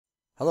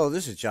Hello,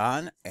 this is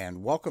John,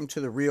 and welcome to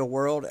the real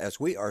world as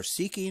we are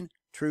seeking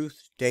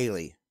truth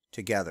daily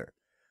together.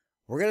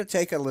 We're going to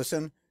take a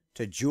listen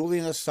to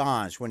Julian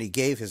Assange when he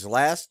gave his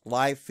last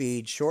live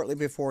feed shortly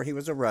before he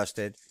was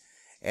arrested.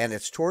 And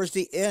it's towards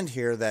the end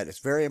here that it's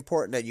very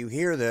important that you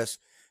hear this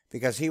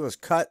because he was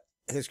cut,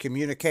 his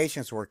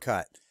communications were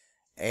cut.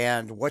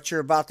 And what you're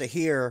about to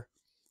hear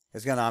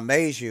is going to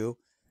amaze you.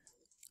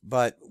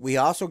 But we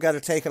also got to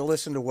take a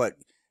listen to what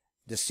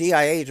the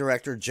CIA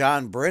director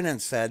John Brennan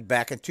said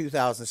back in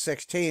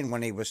 2016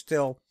 when he was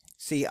still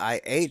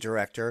CIA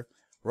director,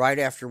 right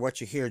after what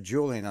you hear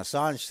Julian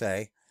Assange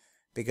say,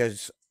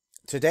 because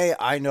today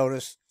I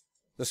noticed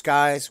the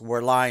skies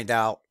were lined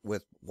out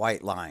with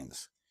white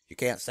lines. You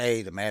can't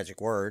say the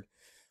magic word,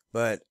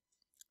 but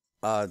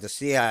the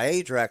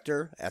CIA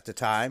director at the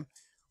time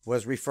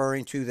was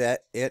referring to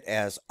it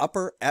as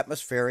upper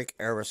atmospheric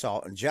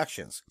aerosol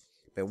injections.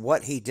 But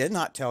what he did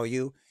not tell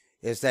you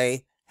is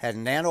they had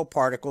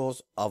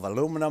nanoparticles of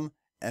aluminum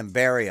and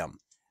barium.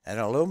 And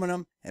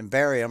aluminum and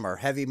barium are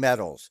heavy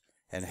metals.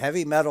 And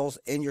heavy metals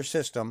in your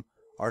system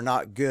are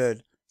not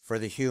good for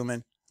the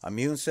human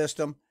immune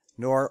system,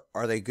 nor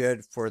are they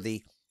good for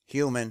the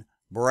human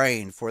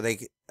brain, for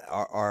they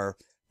are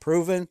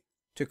proven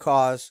to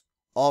cause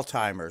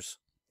Alzheimer's.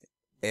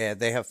 And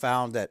they have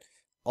found that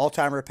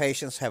Alzheimer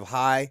patients have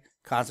high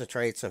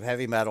concentrates of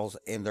heavy metals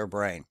in their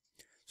brain.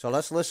 So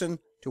let's listen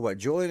to what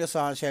Julian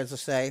Assange has to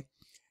say.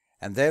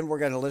 And then we're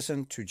going to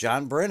listen to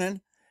John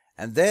Brennan.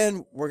 And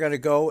then we're going to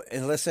go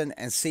and listen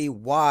and see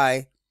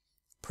why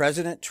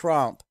President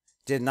Trump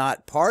did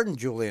not pardon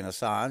Julian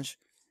Assange.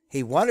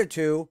 He wanted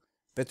to,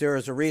 but there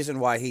is a reason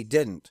why he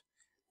didn't.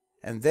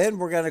 And then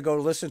we're going to go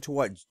listen to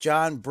what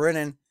John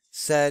Brennan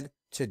said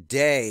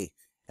today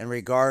in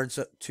regards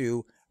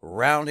to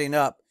rounding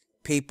up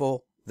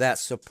people that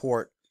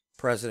support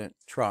President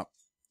Trump.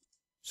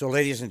 So,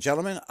 ladies and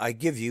gentlemen, I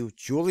give you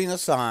Julian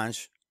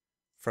Assange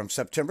from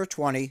September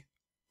 20,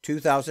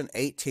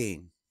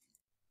 2018.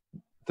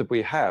 That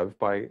we have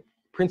by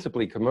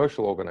principally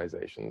commercial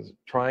organizations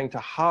trying to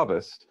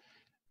harvest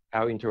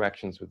our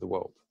interactions with the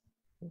world.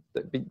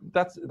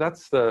 That's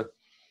the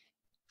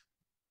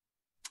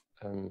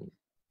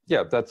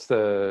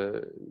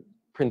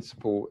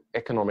principal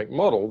economic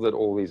model that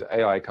all these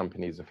AI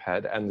companies have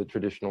had, and the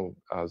traditional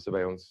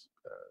surveillance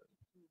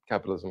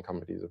capitalism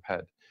companies have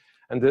had.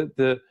 And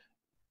the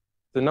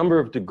number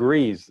of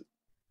degrees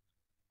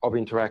of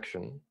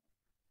interaction.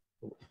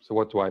 So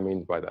what do I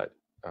mean by that?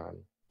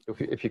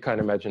 If you kind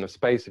of imagine a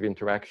space of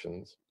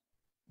interactions,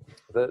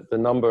 the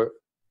number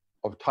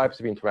of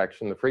types of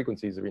interaction, the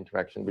frequencies of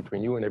interaction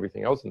between you and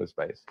everything else in the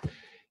space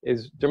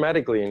is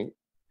dramatically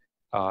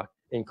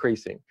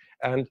increasing.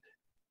 And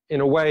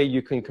in a way,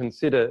 you can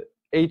consider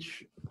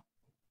each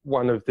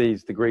one of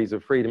these degrees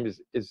of freedom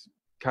is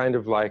kind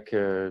of like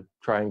a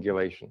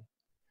triangulation.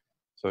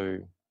 So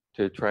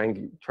to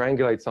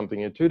triangulate something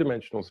in a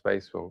two-dimensional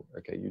space, well,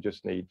 okay, you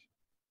just need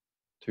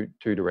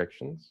two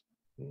directions,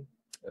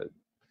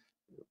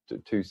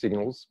 two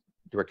signals,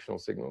 directional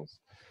signals.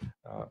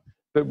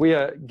 But we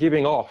are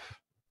giving off,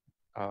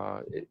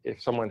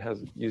 if someone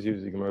is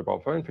using a mobile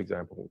phone, for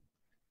example,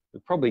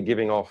 we're probably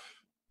giving off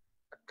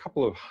a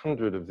couple of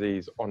hundred of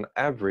these on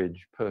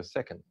average per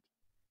second.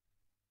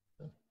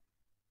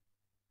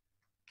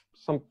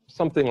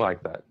 Something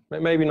like that.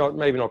 Maybe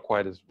not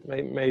quite as,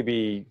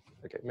 maybe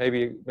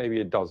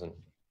a dozen,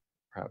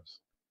 perhaps.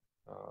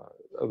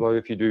 Although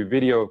if you do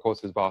video, of course,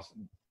 there's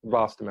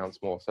vast amounts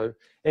more. So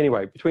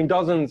anyway, between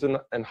dozens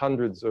and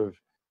hundreds of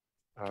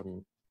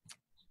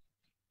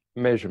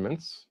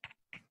measurements,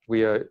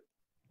 we are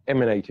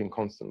emanating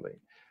constantly.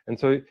 And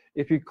so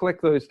if you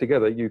collect those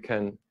together, you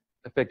can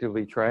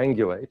effectively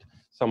triangulate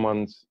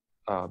someone's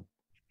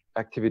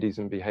activities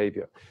and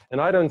behavior.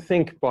 And I don't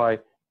think by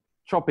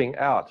chopping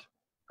out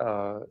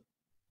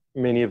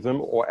many of them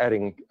or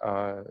adding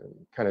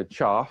kind of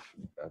chaff,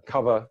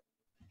 cover,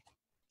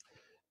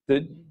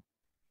 that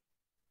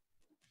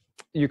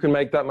you can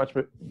make that much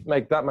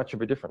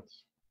of a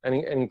difference. And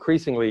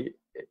increasingly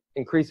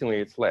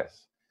it's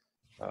less.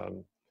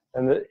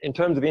 And in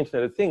terms of the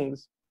Internet of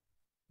Things,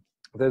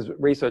 there's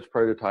research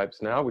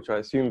prototypes now, which I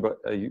assume are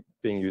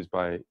being used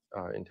by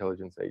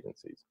intelligence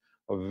agencies,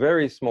 of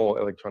very small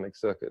electronic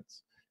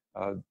circuits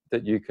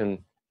that you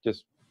can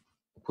just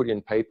put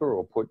in paper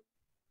or put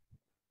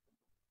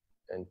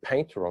and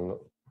paint or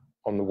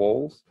on the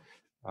walls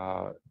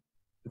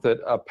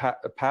that are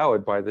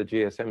powered by the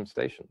GSM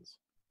stations.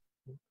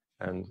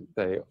 And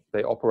they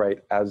operate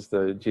as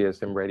the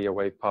GSM radio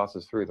wave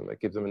passes through them. It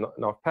gives them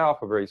enough power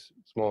for a very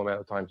small amount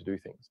of time to do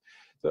things.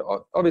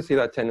 So obviously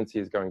that tendency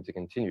is going to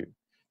continue.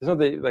 It's not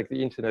like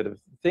the Internet of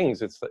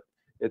Things. It's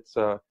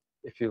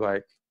if you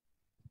like,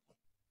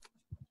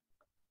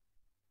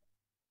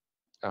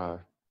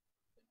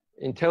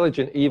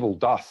 intelligent evil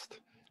dust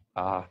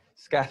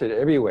scattered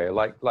everywhere,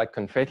 like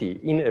confetti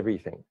in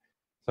everything.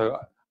 So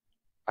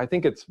I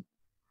think it's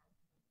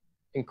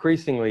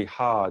increasingly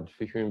hard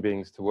for human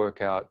beings to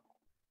work out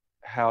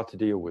how to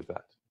deal with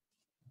that.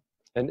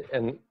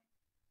 And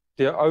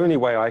the only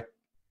way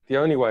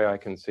I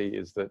can see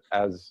is that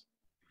as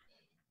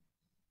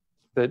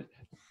that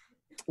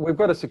we've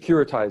got to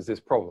securitize this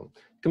problem.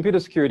 Computer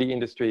security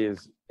industry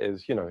is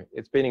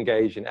it's been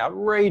engaged in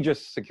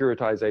outrageous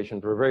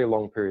securitization for a very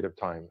long period of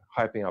time,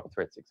 hyping up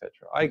threats, etc.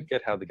 I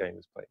get how the game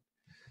is played.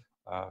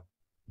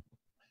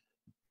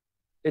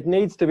 It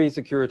needs to be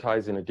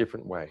securitized in a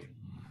different way.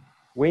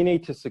 We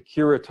need to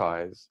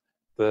securitize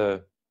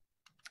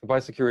by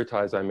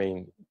securitize, I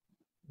mean,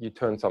 you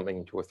turn something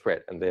into a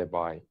threat and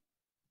thereby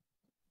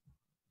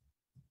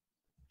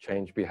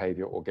change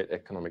behavior or get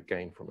economic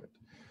gain from it.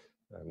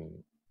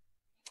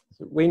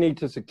 So we need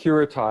to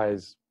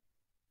securitize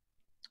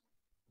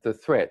the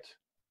threat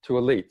to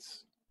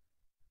elites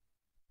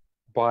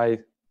by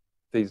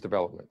these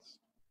developments.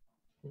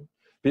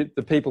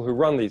 The people who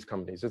run these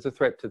companies, it's a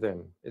threat to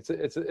them. It's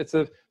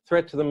a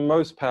threat to the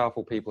most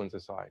powerful people in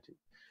society.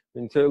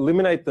 And to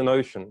eliminate the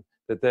notion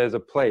that there's a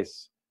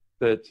place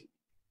that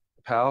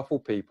powerful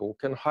people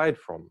can hide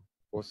from,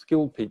 or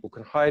skilled people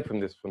can hide from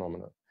this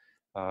phenomenon.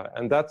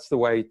 And that's the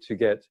way to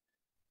get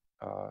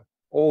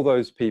all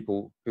those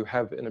people who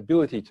have an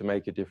ability to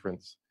make a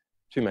difference,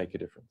 to make a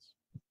difference.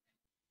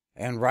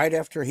 And right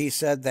after he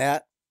said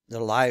that, the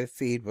live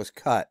feed was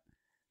cut.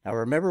 Now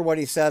remember what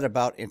he said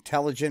about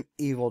intelligent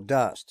evil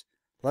dust.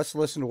 Let's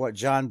listen to what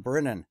John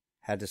Reon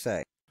had to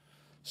say.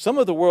 Some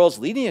of the world's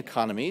leading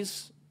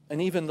economies,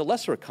 and even the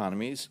lesser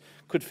economies,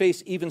 could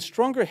face even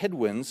stronger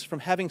headwinds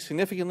from having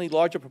significantly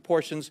larger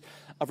proportions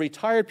of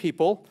retired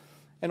people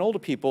and older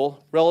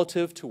people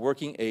relative to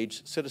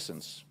working-age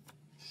citizens.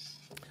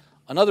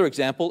 Another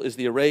example is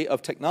the array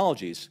of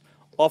technologies,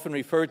 often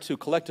referred to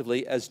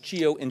collectively as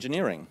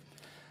geoengineering,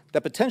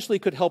 that potentially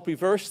could help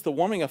reverse the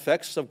warming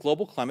effects of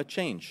global climate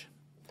change.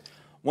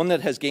 One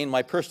that has gained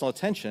my personal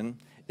attention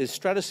is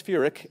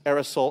stratospheric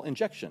aerosol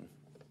injection,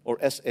 or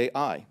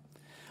SAI,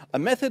 a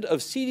method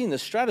of seeding the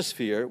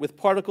stratosphere with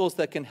particles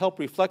that can help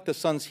reflect the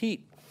sun's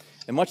heat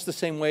in much the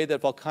same way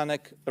that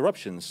volcanic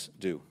eruptions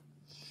do.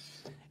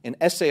 An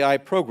SAI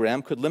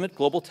program could limit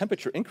global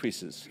temperature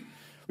increases,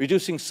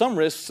 reducing some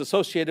risks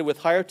associated with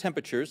higher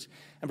temperatures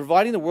and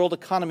providing the world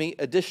economy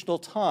additional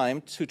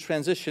time to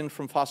transition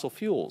from fossil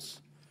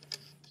fuels.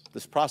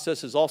 This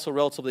process is also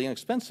relatively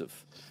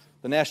inexpensive.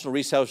 The National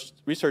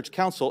Research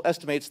Council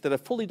estimates that a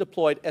fully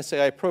deployed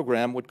SAI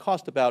program would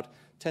cost about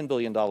 $10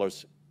 billion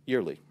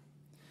yearly.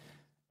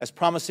 As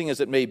promising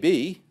as it may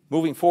be,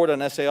 moving forward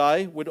on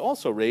SAI would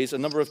also raise a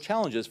number of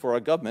challenges for our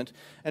government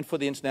and for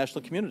the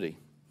international community.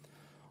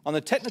 On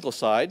the technical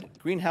side,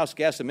 greenhouse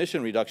gas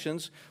emission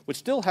reductions would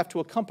still have to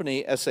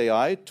accompany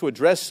SAI to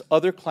address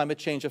other climate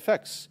change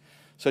effects,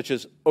 such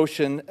as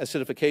ocean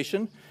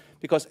acidification,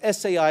 because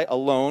SAI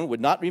alone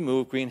would not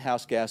remove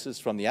greenhouse gases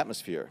from the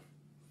atmosphere.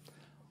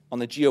 On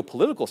the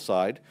geopolitical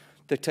side,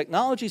 the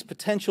technology's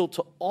potential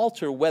to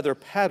alter weather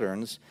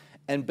patterns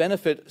and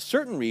benefit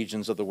certain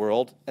regions of the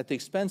world at the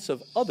expense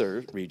of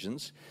other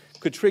regions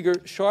could trigger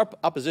sharp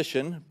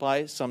opposition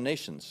by some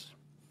nations.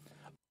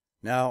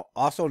 Now,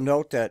 also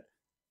note that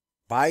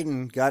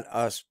Biden got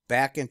us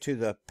back into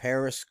the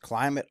Paris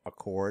Climate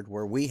Accord,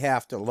 where we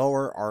have to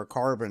lower our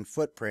carbon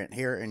footprint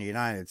here in the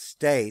United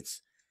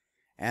States.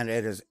 And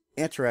it is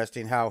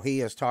interesting how he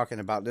is talking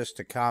about this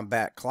to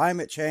combat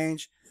climate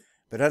change.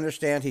 But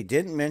understand he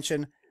didn't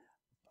mention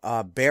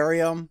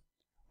barium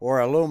or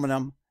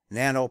aluminum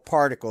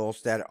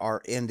nanoparticles that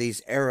are in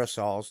these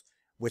aerosols,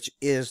 which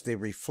is the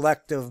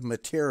reflective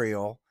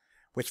material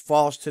which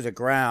falls to the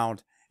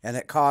ground, and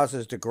it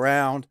causes the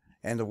ground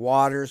and the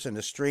waters and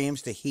the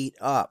streams to heat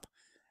up.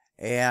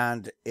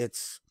 And it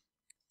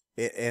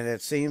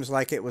seems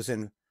like it was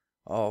in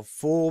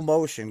full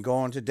motion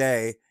going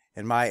today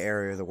in my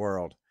area of the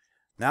world.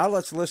 Now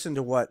let's listen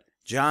to what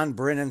John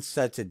Reon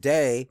said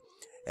today.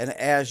 And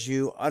as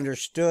you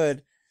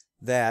understood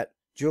that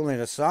Julian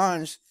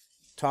Assange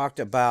talked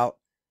about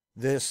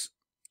this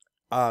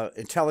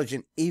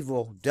intelligent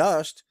evil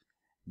dust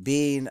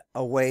being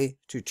a way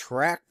to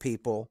track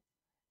people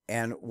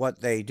and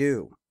what they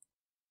do.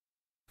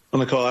 Well,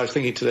 Nicole, I was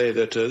thinking today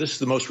that this is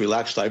the most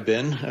relaxed I've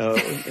been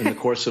in the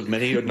course of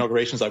many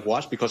inaugurations I've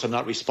watched, because I'm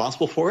not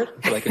responsible for it.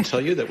 But I can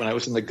tell you that when I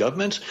was in the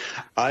government,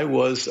 I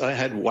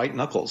had white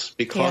knuckles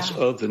because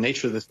of the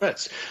nature of the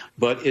threats.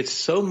 But it's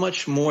so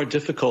much more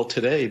difficult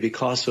today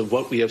because of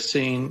what we have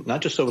seen,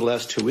 not just over the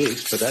last 2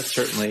 weeks, but that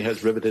certainly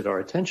has riveted our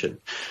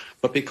attention,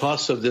 but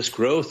because of this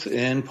growth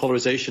in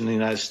polarization in the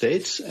United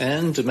States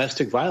and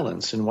domestic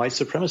violence in white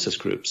supremacist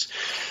groups.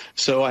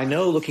 So I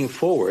know, looking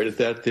forward,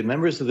 that the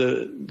members of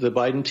the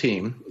Biden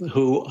team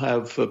who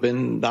have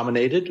been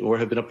nominated or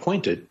have been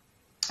appointed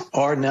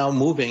are now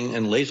moving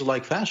in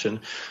laser-like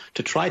fashion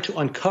to try to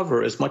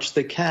uncover as much as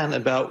they can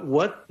about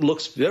what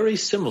looks very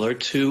similar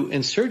to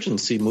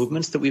insurgency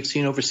movements that we've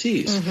seen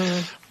overseas,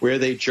 where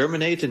they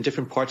germinate in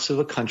different parts of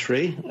a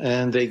country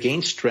and they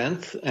gain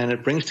strength, and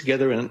it brings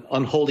together an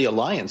unholy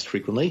alliance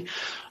frequently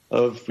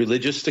of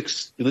religious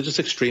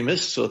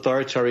extremists,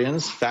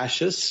 authoritarians,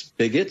 fascists,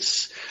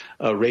 bigots,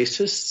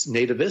 racists,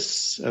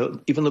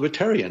 nativists, even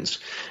libertarians.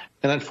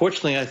 And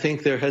unfortunately, I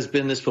think there has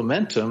been this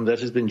momentum that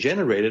has been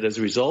generated as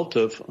a result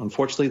of,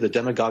 unfortunately, the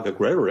demagogic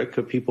rhetoric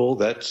of people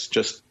that's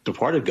just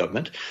departed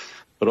government,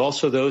 but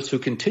also those who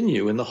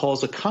continue in the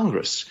halls of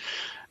Congress.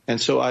 And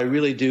so I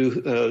really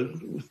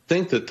do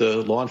think that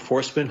the law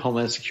enforcement,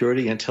 Homeland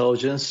Security,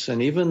 intelligence,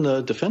 and even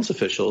the defense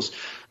officials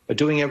are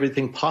doing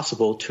everything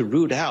possible to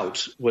root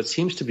out what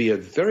seems to be a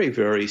very,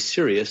 very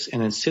serious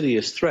and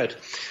insidious threat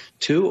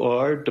to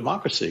our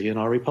democracy and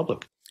our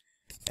republic.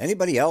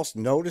 Anybody else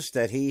notice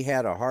that he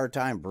had a hard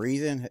time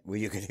breathing? Well,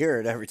 you could hear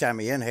it every time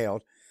he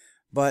inhaled.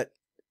 But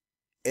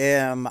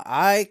am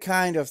I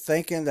kind of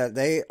thinking that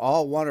they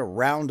all want to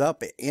round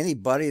up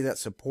anybody that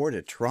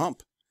supported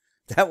Trump?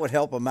 That would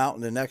help him out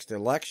in the next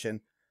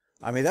election.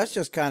 I mean, that's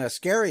just kind of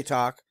scary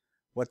talk,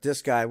 what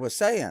this guy was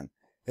saying.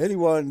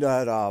 Anyone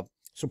that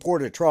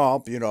supported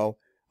Trump, they've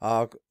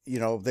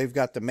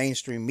got the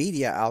mainstream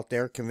media out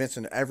there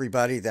convincing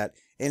everybody that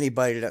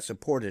anybody that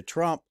supported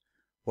Trump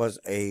was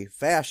a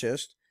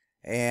fascist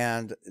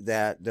and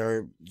that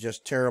they're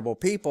just terrible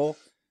people.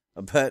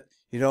 But,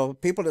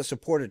 people that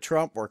supported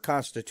Trump were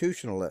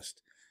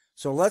constitutionalists.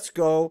 So let's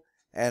go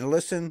and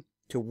listen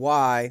to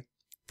why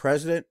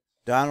President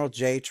Donald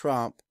J.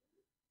 Trump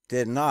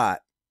did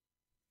not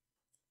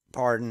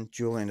pardon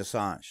Julian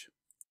Assange.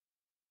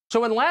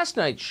 So in last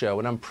night's show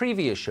and on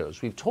previous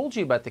shows, we've told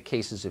you about the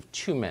cases of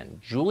two men,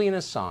 Julian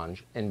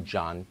Assange and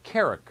John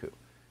Carrico.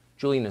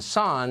 Julian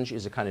Assange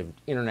is a kind of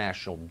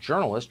international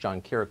journalist.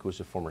 John Carrico is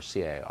a former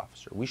CIA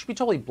officer. We should be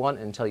totally blunt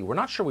and tell you we're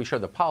not sure we share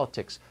the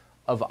politics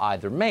of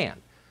either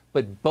man.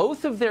 But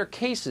both of their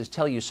cases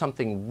tell you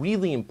something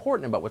really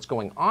important about what's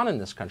going on in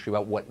this country,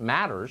 about what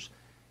matters,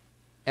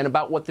 and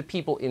about what the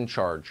people in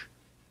charge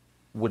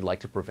would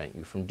like to prevent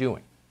you from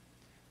doing.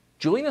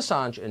 Julian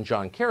Assange and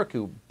John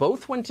Carrico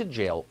both went to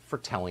jail for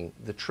telling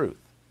the truth.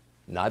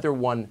 Neither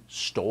one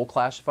stole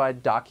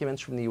classified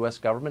documents from the U.S.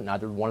 government.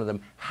 Neither one of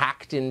them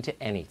hacked into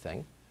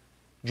anything.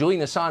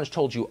 Julian Assange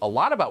told you a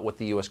lot about what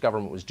the U.S.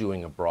 government was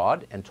doing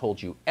abroad and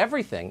told you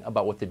everything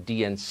about what the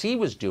DNC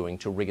was doing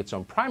to rig its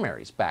own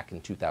primaries back in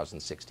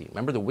 2016.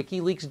 Remember the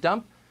WikiLeaks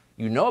dump?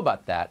 You know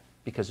about that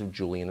because of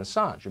Julian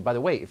Assange. And by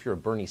the way, if you're a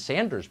Bernie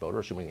Sanders voter,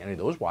 assuming any of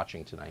those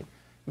watching tonight,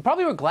 you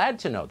probably were glad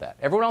to know that.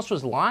 Everyone else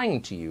was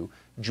lying to you.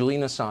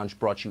 Julian Assange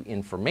brought you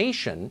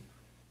information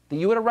that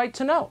you had a right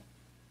to know.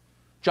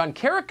 John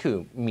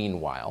Carrico,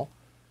 meanwhile,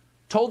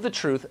 told the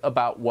truth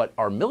about what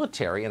our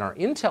military and our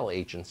intel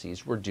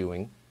agencies were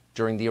doing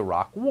during the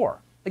Iraq War.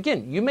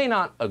 Again, you may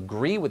not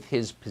agree with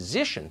his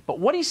position, but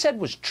what he said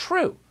was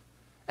true.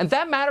 And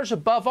that matters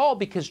above all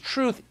because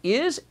truth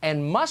is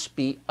and must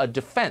be a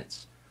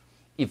defense.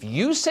 If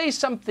you say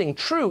something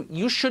true,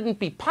 you shouldn't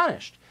be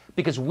punished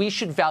because we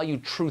should value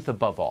truth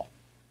above all.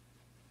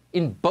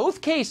 In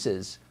both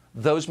cases,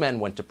 those men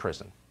went to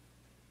prison.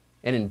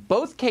 And in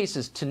both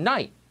cases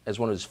tonight, as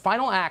one of his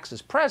final acts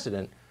as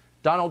president,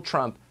 Donald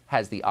Trump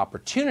has the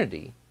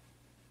opportunity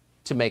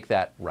to make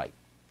that right,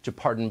 to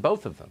pardon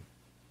both of them.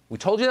 We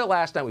told you that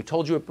last night. We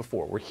told you it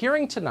before. We're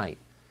hearing tonight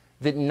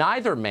that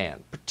neither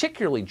man,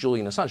 particularly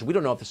Julian Assange, we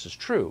don't know if this is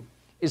true,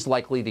 is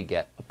likely to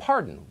get a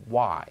pardon.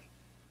 Why?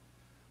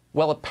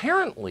 Well,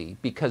 apparently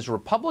because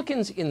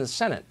Republicans in the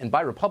Senate, and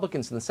by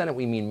Republicans in the Senate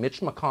we mean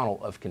Mitch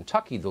McConnell of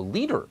Kentucky, the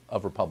leader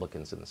of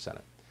Republicans in the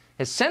Senate,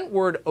 has sent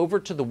word over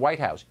to the White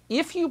House,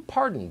 if you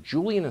pardon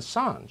Julian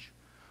Assange,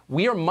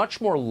 we are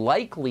much more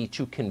likely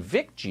to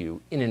convict you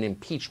in an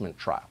impeachment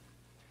trial.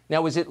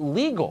 Now, is it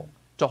legal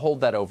to hold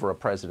that over a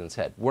president's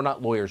head? We're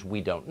not lawyers, we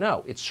don't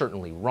know. It's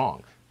certainly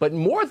wrong. But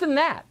more than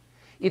that,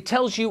 it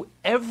tells you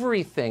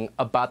everything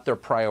about their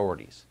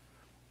priorities.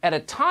 At a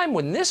time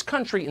when this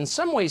country in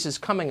some ways is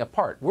coming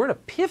apart, we're at a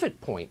pivot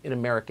point in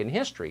American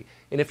history.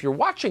 And if you're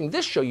watching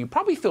this show, you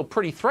probably feel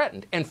pretty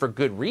threatened, and for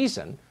good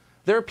reason.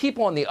 There are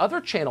people on the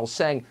other channels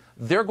saying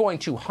they're going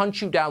to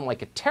hunt you down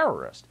like a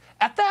terrorist.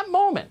 At that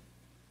moment,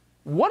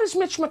 what is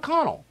Mitch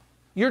McConnell,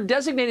 your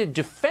designated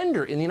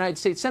defender in the United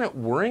States Senate,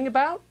 worrying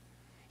about?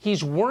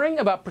 He's worrying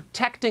about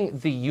protecting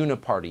the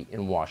uniparty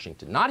in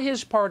Washington, not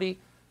his party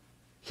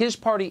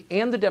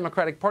and the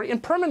Democratic Party in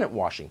permanent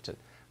Washington.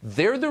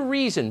 They're the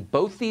reason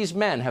both these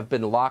men have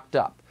been locked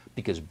up,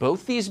 because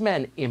both these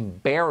men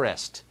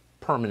embarrassed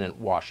permanent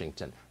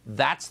Washington.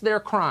 That's their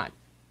crime.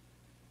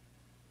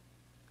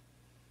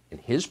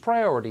 And his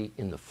priority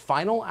in the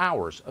final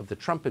hours of the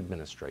Trump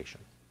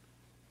administration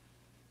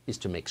is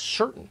to make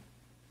certain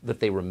that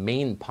they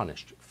remain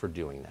punished for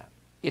doing that.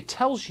 It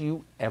tells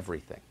you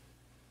everything.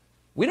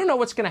 We don't know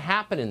what's going to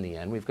happen in the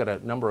end. We've got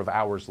a number of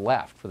hours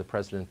left for the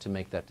president to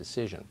make that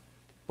decision.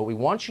 But we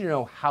want you to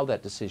know how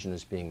that decision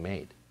is being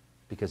made,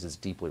 because it's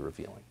deeply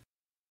revealing.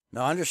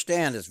 Now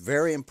understand, it's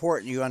very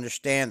important you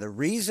understand the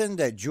reason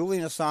that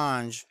Julian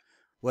Assange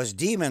was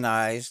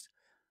demonized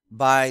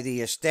by the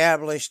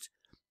established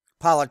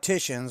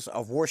politicians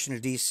of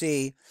Washington,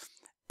 D.C.,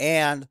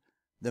 and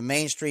the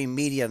mainstream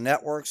media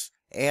networks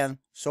and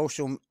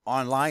social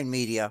online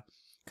media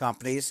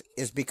companies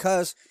is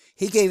because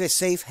he gave a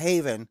safe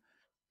haven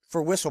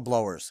for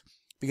whistleblowers,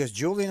 because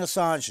Julian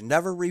Assange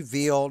never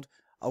revealed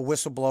a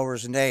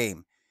whistleblower's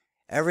name.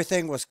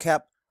 Everything was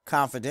kept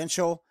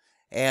confidential,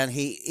 and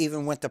he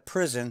even went to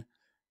prison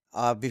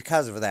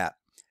because of that.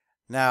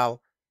 Now,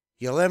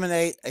 you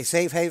eliminate a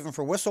safe haven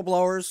for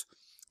whistleblowers,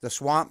 the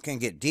swamp can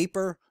get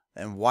deeper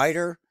and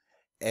wider,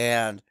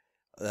 and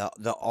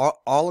the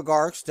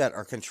oligarchs that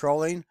are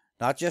controlling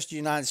not just the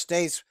United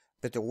States,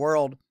 but the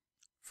world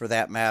for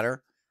that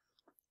matter,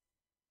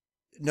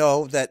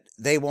 know that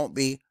they won't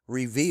be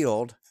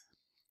revealed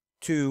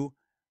to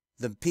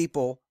the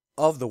people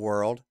of the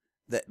world,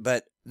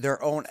 but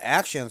their own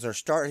actions are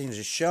starting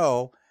to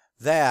show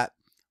that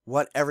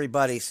what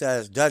everybody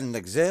says doesn't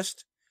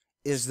exist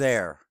is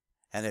there,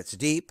 and it's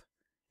deep,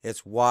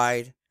 it's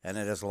wide, and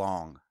it is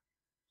long.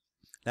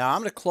 Now I'm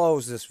going to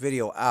close this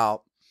video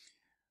out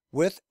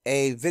with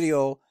a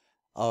video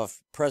of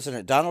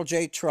President Donald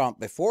J. Trump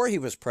before he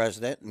was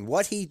president and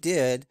what he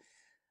did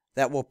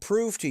that will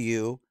prove to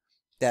you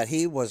that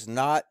he was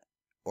not,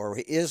 or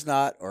he is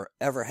not, or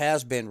ever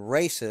has been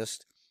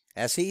racist,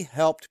 as he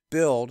helped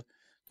build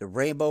the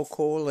Rainbow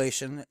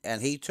Coalition,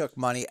 and he took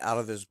money out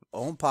of his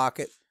own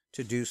pocket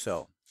to do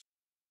so.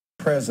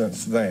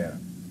 Presence there.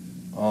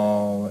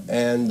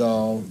 And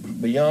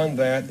beyond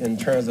that, in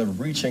terms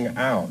of reaching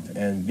out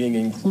and being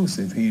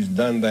inclusive, he's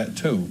done that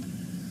too.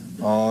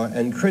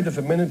 And created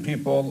for many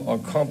people a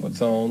comfort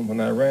zone when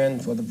I ran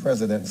for the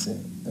presidency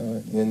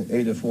in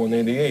 84 and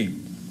 88.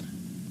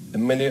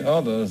 And many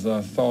others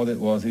thought it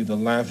was either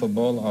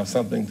laughable or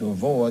something to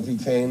avoid. He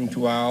came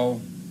to our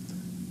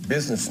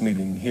business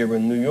meeting here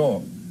in New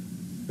York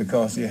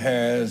because he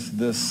has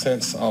this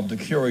sense of the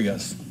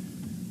curious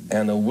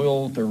and a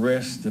will to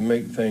risk to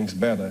make things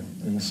better.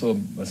 And so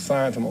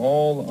aside from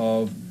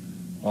all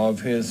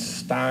of his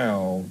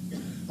style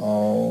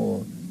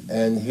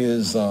and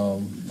his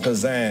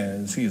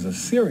pizzazz, he's a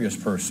serious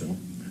person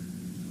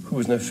who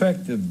is an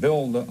effective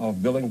builder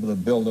of building with a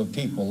builder of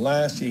people.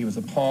 Last year he was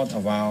a part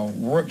of our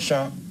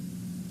workshop,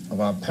 of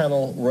our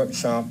panel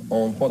workshop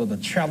on what are the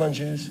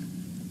challenges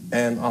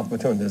and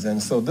opportunities.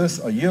 And so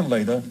this, a year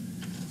later,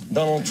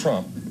 Donald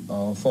Trump,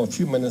 for a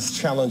few minutes,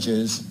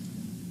 challenges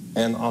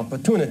and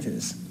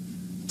opportunities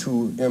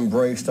to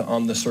embrace the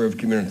underserved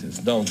communities.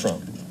 Donald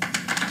Trump.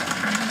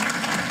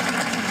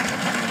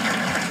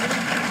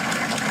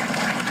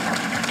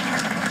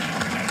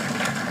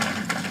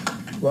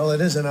 Well,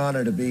 it is an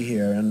honor to be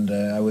here, and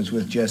I was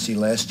with Jesse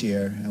last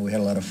year, and we had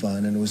a lot of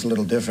fun, and it was a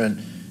little different.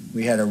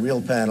 We had a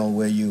real panel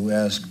where you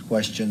asked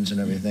questions and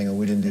everything, and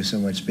we didn't do so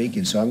much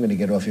speaking, so I'm going to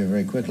get off here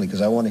very quickly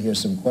because I want to hear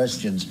some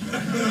questions.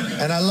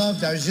 And I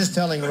was just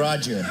telling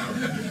Roger,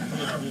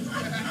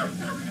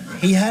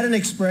 he had an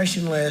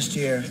expression last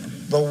year,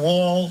 the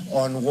wall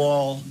on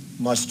wall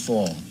must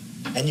fall.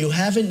 And you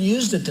haven't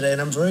used it today, and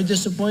I'm very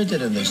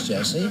disappointed in this,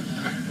 Jesse,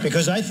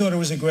 because I thought it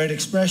was a great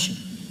expression.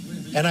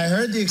 And I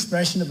heard the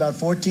expression about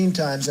 14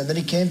 times, and then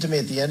he came to me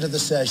at the end of the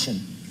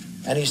session,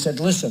 and he said,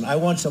 listen, I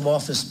want some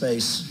office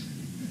space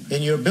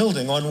in your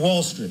building on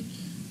Wall Street,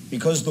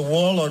 because the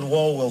wall on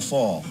wall will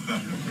fall.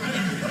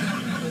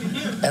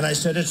 And I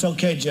said, it's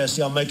okay,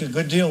 Jesse, I'll make a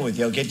good deal with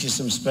you. I'll get you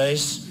some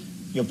space.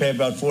 You'll pay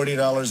about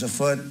 $40 a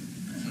foot.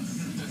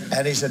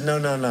 And he said, no,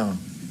 no, no.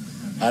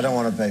 I don't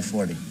want to pay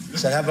 40. I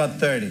said, how about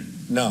 30?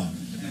 No.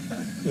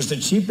 It was the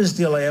cheapest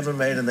deal I ever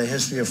made in the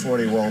history of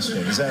 40 Wall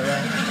Street. Is that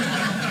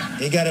right?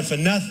 He got it for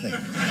nothing.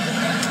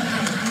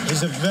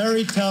 He's a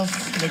very tough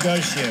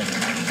negotiator.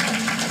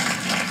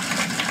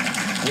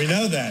 We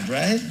know that,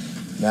 right?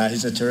 Nah,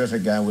 he's a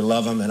terrific guy. We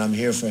love him, and I'm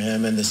here for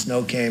him. And the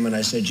snow came, and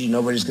I said, gee,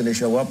 nobody's going to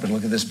show up, and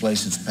look at this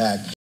place, it's packed.